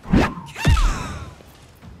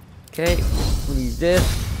 Okay, we'll use this.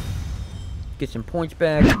 Get some points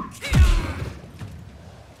back.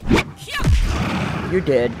 You're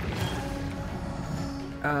dead.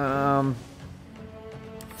 So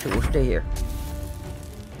we'll stay here.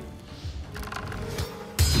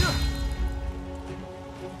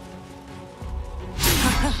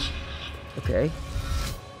 Okay.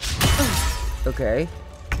 Okay.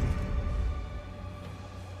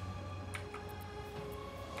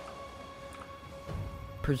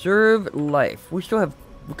 Preserve life. We could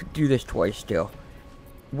do this twice still.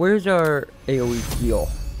 Where's our AoE heal?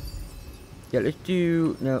 Yeah, let's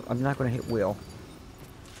do... No, I'm not going to hit Will.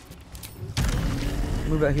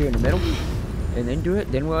 Move out here in the middle. And then do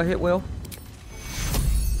it. Then will I hit Will?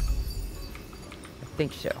 I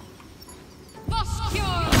think so.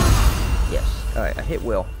 Yes. Alright, I hit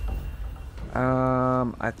Will.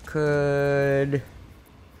 I could...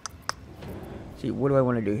 See, what do I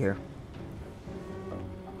want to do here?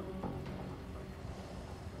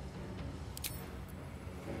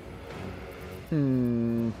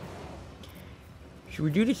 Should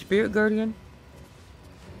we do the Spirit Guardian?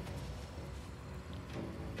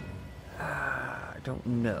 I don't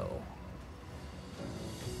know.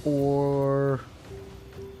 Or...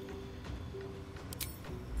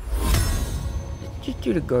 let's just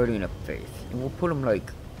do the Guardian of Faith. And we'll put him, like,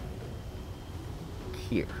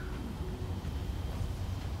 here.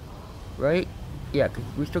 Right? Yeah, because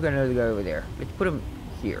we still got another guy over there. Let's put him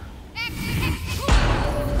here.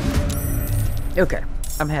 Okay,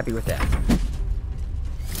 I'm happy with that.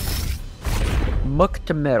 Muck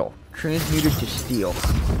to metal. Transmuted to steel.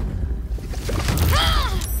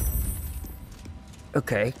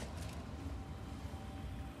 Okay.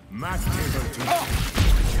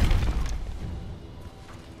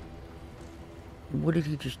 What did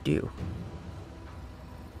he just do?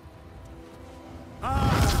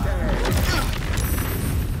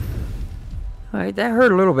 Alright, that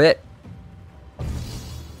hurt a little bit.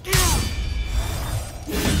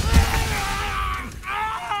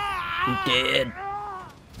 He did.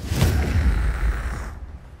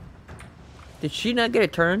 Did she not get a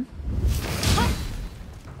turn?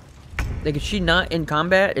 Like, is she not in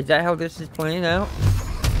combat? Is that how this is playing out?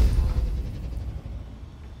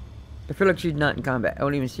 I feel like she's not in combat. I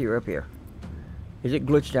don't even see her up here. Is it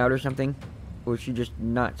glitched out or something? Or is she just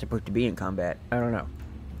not supposed to be in combat? I don't know.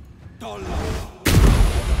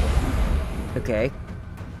 Okay.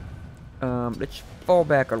 Let's fall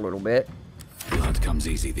back a little bit. Blood comes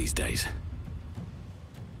easy these days.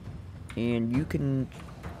 And you can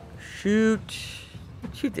shoot...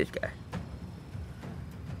 Let's shoot this guy.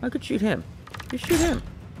 I could shoot him. Just shoot him.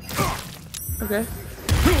 Okay.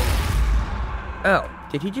 Oh,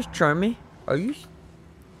 did he just charm me? Are you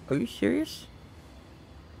serious?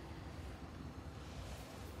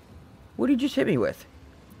 What did he just hit me with?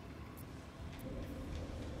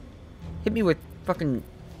 Hit me with fucking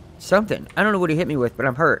something. I don't know what he hit me with, but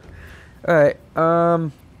I'm hurt. Alright,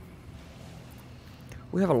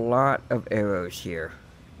 we have a lot of arrows here.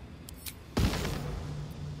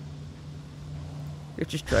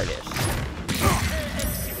 Let's just try this.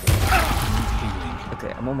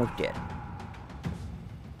 Okay, I'm almost dead.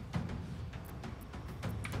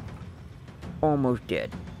 Almost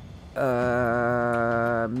dead.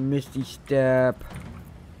 Misty Step.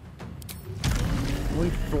 We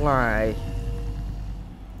fly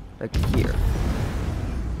like here.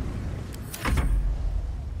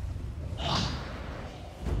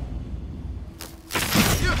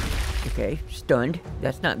 Okay, stunned.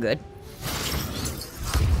 That's not good.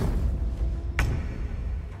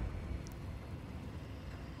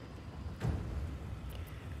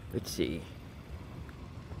 Let's see.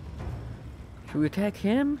 Should we attack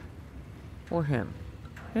him? Or him?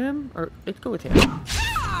 Him? Or let's go with him.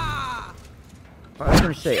 I was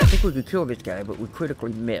gonna say, I think we could kill this guy, but we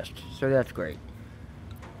critically missed. So that's great.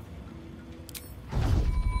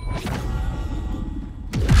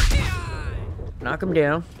 Knock him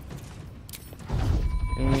down.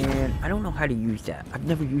 And I don't know how to use that. I've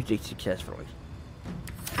never used it successfully.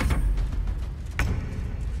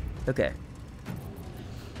 Okay.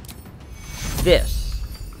 This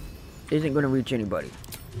isn't going to reach anybody.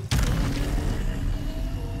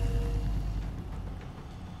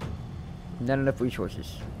 Not enough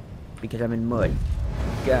resources. Because I'm in mud.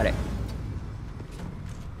 Got it.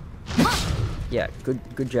 Yeah,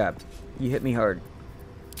 good job. You hit me hard.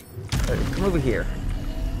 Come over here.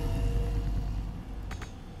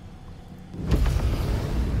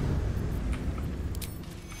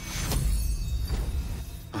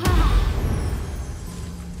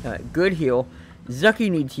 Good heal. Zucky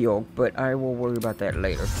needs heal, but I will worry about that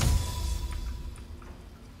later.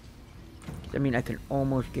 I mean, I can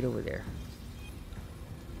almost get over there.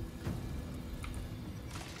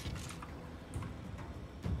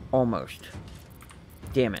 Almost.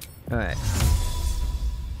 Damn it. Alright.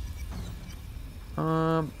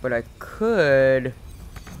 But I could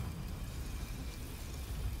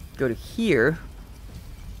go to here.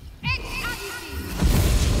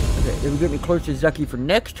 Okay, it'll get me close to Zucky for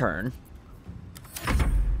next turn.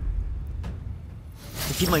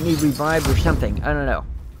 He might need revived or something. I don't know.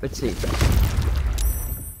 Let's see.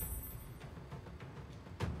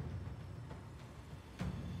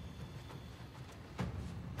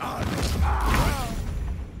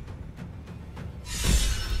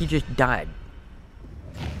 He just died.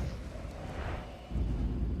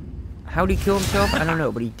 How'd he kill himself? I don't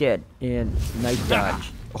know, but he did. And nice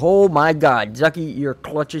dodge. Oh my god, Zucky, you're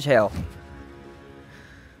clutch as hell.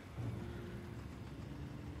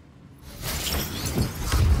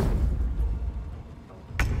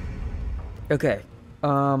 Okay,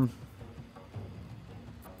 let's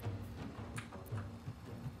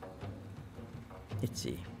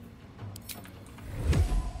see.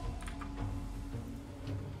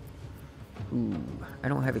 Ooh, I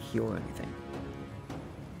don't have a heal or anything.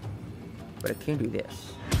 But I can do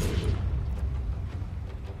this.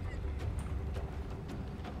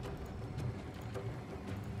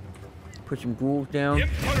 Put some ghouls down.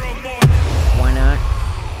 Why not?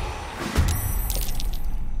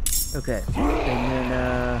 Okay, and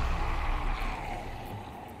then,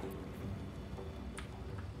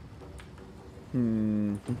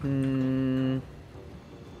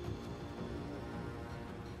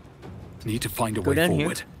 Need to find a way forward.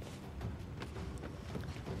 Here.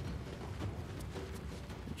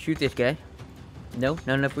 Shoot this guy. No,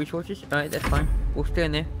 not enough resources? Alright, that's fine. We'll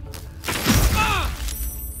stand there.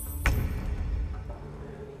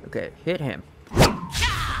 Okay, hit him.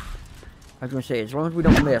 I was gonna say, as long as we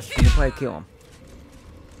don't miss, we can probably kill him.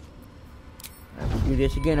 We'll do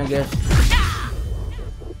this again, I guess.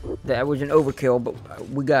 That was an overkill, but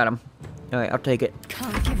we got him. Alright, I'll take it.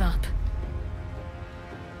 Can't give up.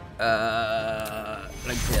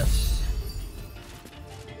 Like this.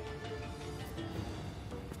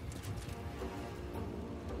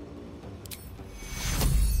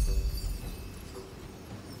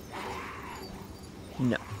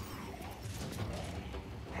 No.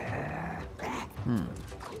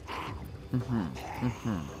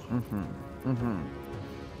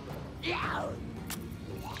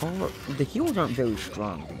 The heals aren't very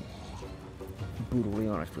strong, to be brutally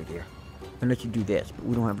honest with you. Unless you do this, but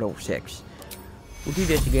we don't have level 6. We'll do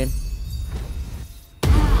this again.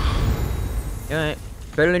 Alright,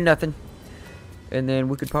 better than nothing. And then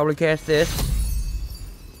we could probably cast this.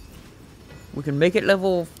 We can make it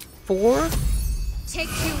level 4. Take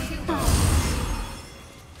 2.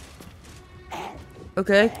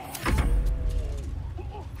 Okay.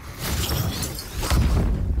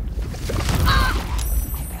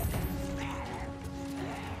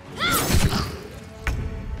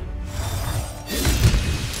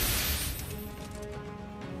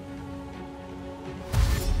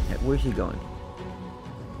 Where's he going?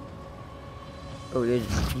 Oh, you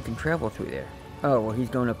can travel through there. Oh, well, he's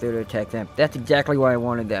going up there to attack them. That's exactly why I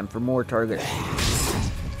wanted them, for more targets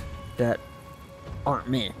that aren't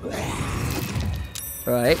me.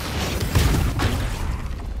 Alright.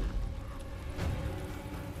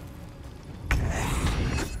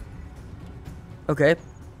 Okay.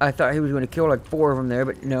 I thought he was going to kill like 4 of them there,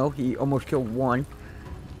 but no, he almost killed 1.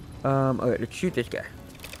 Alright, let's shoot this guy.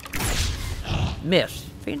 Miss.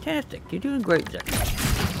 Fantastic. You're doing great, Zach.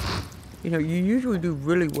 You know, you usually do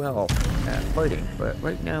really well at fighting, but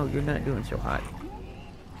right now you're not doing so hot.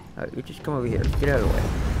 Alright, you just come over here. Get out of the way.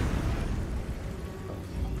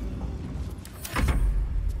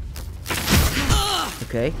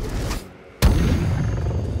 Okay.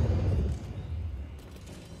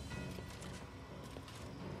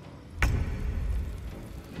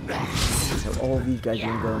 So all of these guys are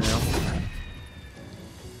gonna go now.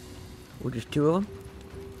 Or just 2 of them?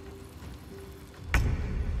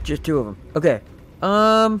 Just 2 of them. Okay.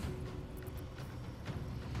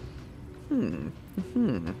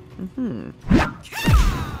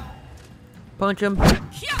 Punch him.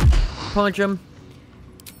 Punch him.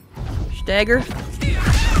 Stagger.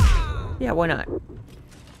 Yeah, why not?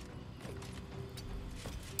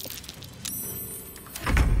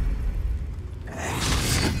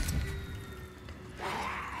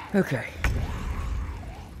 Okay.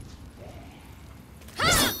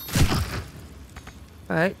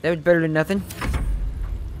 Alright, that was better than nothing.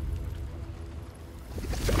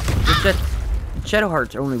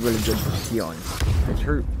 Shadowheart's only really good for healing. Because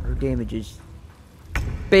her damage is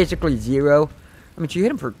basically 0. I mean, she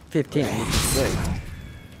hit him for 15, which is great.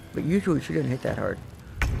 But usually she didn't hit that hard.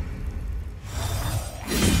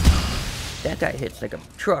 That guy hits like a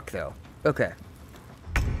truck, though. Okay.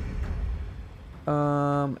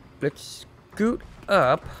 Let's scoot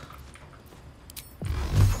up.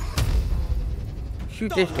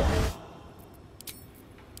 Shoot this guy.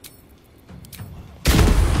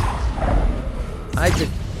 I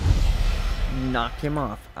just knocked him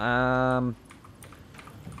off.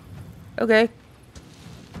 Okay.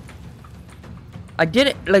 I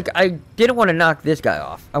didn't want to knock this guy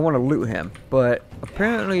off. I want to loot him. But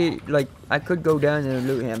apparently, like, I could go down there and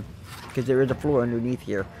loot him. Because there is a floor underneath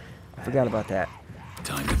here. I forgot about that.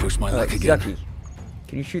 Time to push my luck again. Zucky,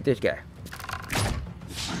 can you shoot this guy?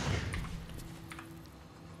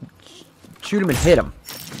 Shoot him and hit him.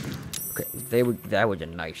 Okay, that was a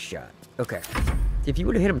nice shot. Okay. If you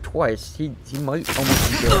would have hit him twice, he might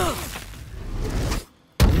almost be dead.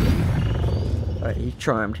 Alright, he's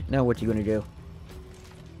charmed. Now what's he gonna do?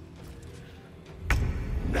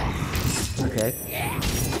 Okay.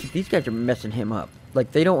 These guys are messing him up.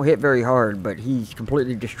 Like, they don't hit very hard, but he's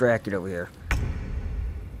completely distracted over here.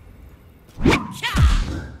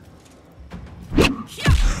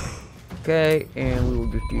 Okay, and we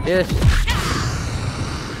will just do this.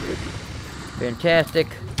 Fantastic.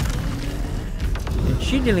 And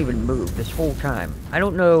she didn't even move this whole time. I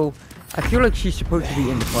don't know. I feel like she's supposed to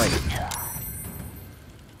be in the fight.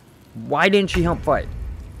 Why didn't she help fight?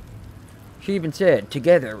 She even said,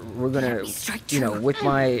 together, we're gonna, you know, with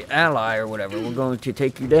my ally or whatever, we're going to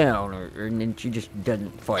take you down. And then she just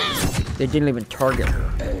doesn't fight. They didn't even target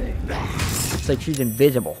her. It's like she's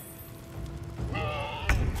invisible.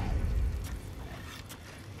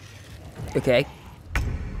 Okay.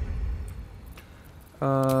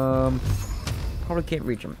 Probably can't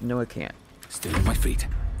reach him. No, I can't. Stay on my feet.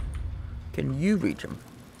 Can you reach him?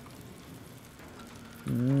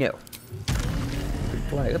 No. Could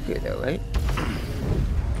fly up here though, right?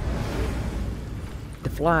 The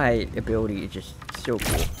fly ability is just so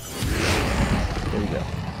cool. There we go.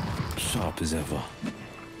 Sharp as ever.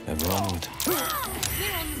 Ever armed. We're on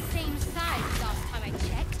the same side last time I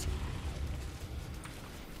checked.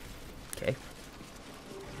 Okay.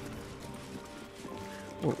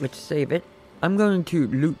 Well, let's save it. I'm going to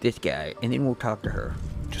loot this guy, and then we'll talk to her.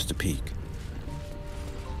 Just a peek.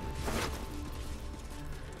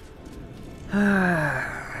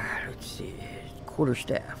 Let's see.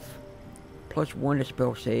 Quarterstaff. +1 to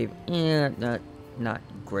spell save. Not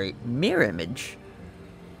great. Mirror image.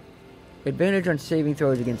 Advantage on saving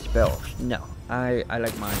throws against spells. No, I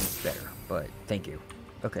like mine better, but thank you.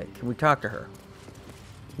 Okay, can we talk to her?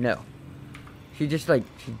 No. She's just like,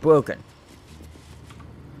 she's broken.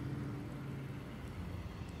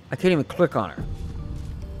 I can't even click on her.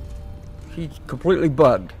 She's completely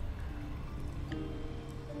bugged.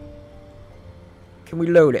 Can we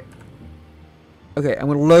load it? Okay, I'm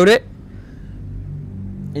gonna load it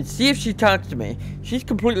and see if she talks to me. She's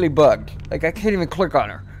completely bugged. Like, I can't even click on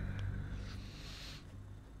her.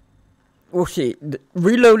 We'll see.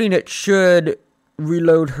 Reloading it should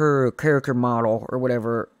reload her character model or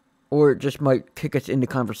whatever, or it just might kick us into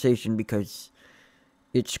conversation because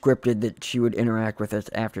it's scripted that she would interact with us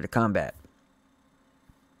after the combat.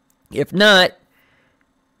 If not,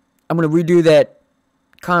 I'm going to redo that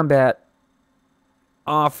combat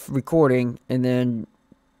off recording, and then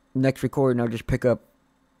next recording I'll just pick up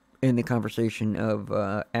in the conversation of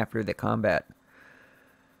after the combat.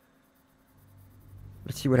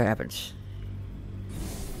 Let's see what happens.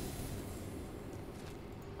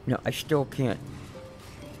 No, I still can't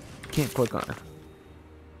click on her.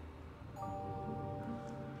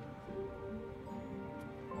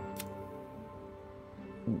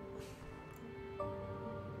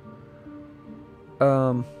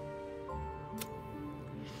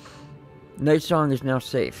 Nightsong is now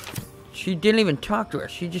safe. She didn't even talk to us.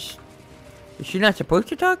 She just... Is she not supposed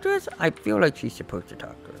to talk to us? I feel like she's supposed to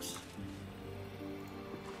talk to us.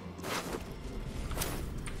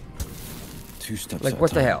 2 steps like,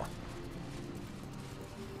 what the hell?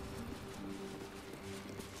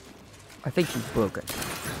 I think she's broken.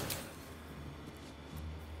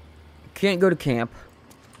 Can't go to camp.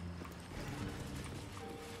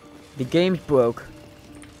 The game's broke.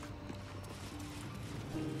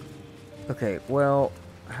 Okay, well,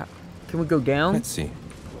 can we go down? Let's see.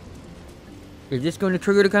 Is this going to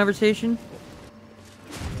trigger the conversation?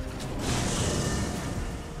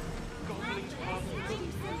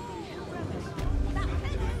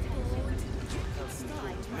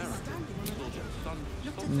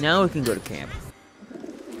 Now we can go to camp.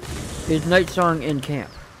 Is Nightsong in camp?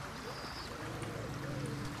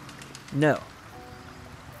 No.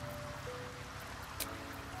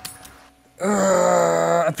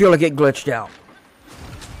 I feel like it glitched out.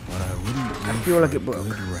 But I wouldn't I feel like it broke.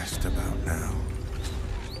 good rest about now.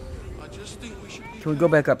 Can we go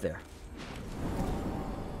back up there?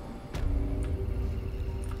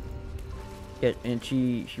 Yeah, and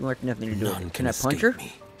she wants nothing to do with it. Can I punch her?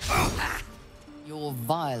 Your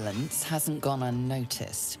violence hasn't gone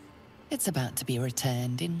unnoticed. It's about to be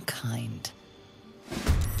returned in kind.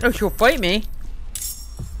 Oh, she'll fight me.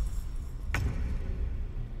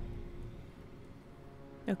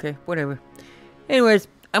 Okay, whatever. Anyways,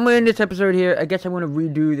 I'm gonna end this episode here. I guess I want to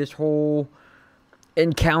redo this whole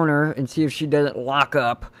encounter and see if she doesn't lock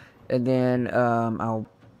up, and then I'll,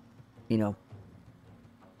 you know,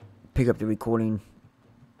 pick up the recording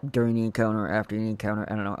during the encounter, after the encounter.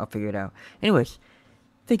 I don't know. I'll figure it out. Anyways,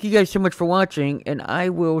 thank you guys so much for watching, and I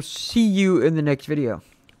will see you in the next video.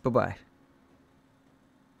 Bye-bye.